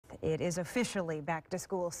It is officially back to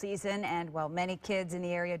school season, and while many kids in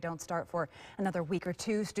the area don't start for another week or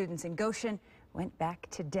two, students in Goshen went back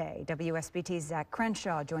today. WSBT's Zach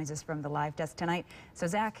Crenshaw joins us from the live desk tonight. So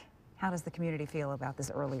Zach, how does the community feel about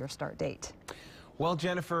this earlier start date? Well,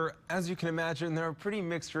 Jennifer, as you can imagine, there are pretty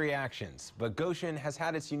mixed reactions, but Goshen has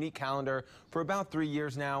had its unique calendar for about 3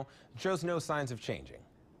 years now. It shows no signs of changing.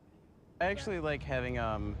 I actually like having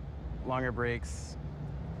longer breaks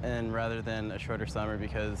and rather than a shorter summer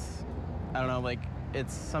because, I don't know, like,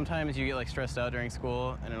 it's sometimes you get like stressed out during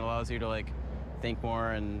school and it allows you to like think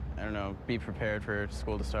more and, I don't know, be prepared for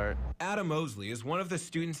school to start. Adam Mosley is one of the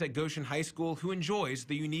students at Goshen High School who enjoys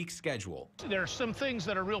the unique schedule. There are some things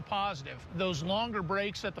that are real positive. Those longer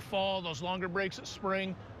breaks at the fall, those longer breaks at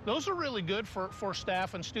spring, those are really good for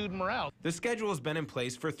staff and student morale. The schedule has been in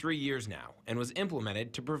place for 3 years now and was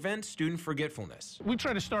implemented to prevent student forgetfulness. We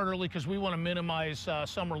try to start early because we want to minimize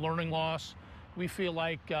summer learning loss. We feel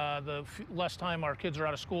like the less time our kids are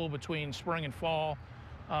out of school between spring and fall,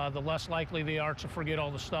 the less likely they are to forget all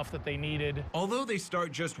the stuff that they needed. Although they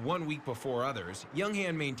start just 1 week before others,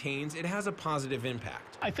 Younghand maintains it has a positive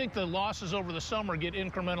impact. I think the losses over the summer get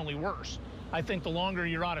incrementally worse. I think the longer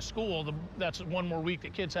you're out of school, that's one more week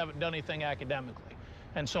that kids haven't done anything academically.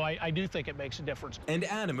 And so I do think it makes a difference. And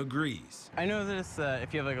Adam agrees. I noticed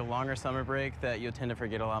if you have like a longer summer break that you'll tend to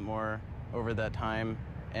forget a lot more over that time.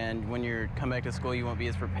 And when you come back to school, you won't be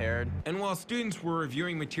as prepared. And while students were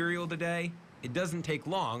reviewing material today, it doesn't take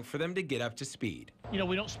long for them to get up to speed. You know,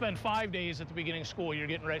 we don't spend 5 days at the beginning of school. You're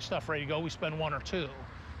getting stuff ready to go. We spend 1 or 2.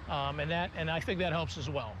 And I think that helps as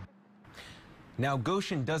well. Now,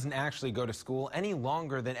 Goshen doesn't actually go to school any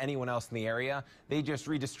longer than anyone else in the area. They just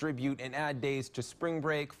redistribute and add days to spring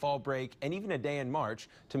break, fall break, and even a day in March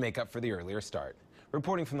to make up for the earlier start.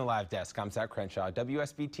 Reporting from the live desk, I'm Zach Crenshaw,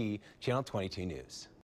 WSBT Channel 22 News.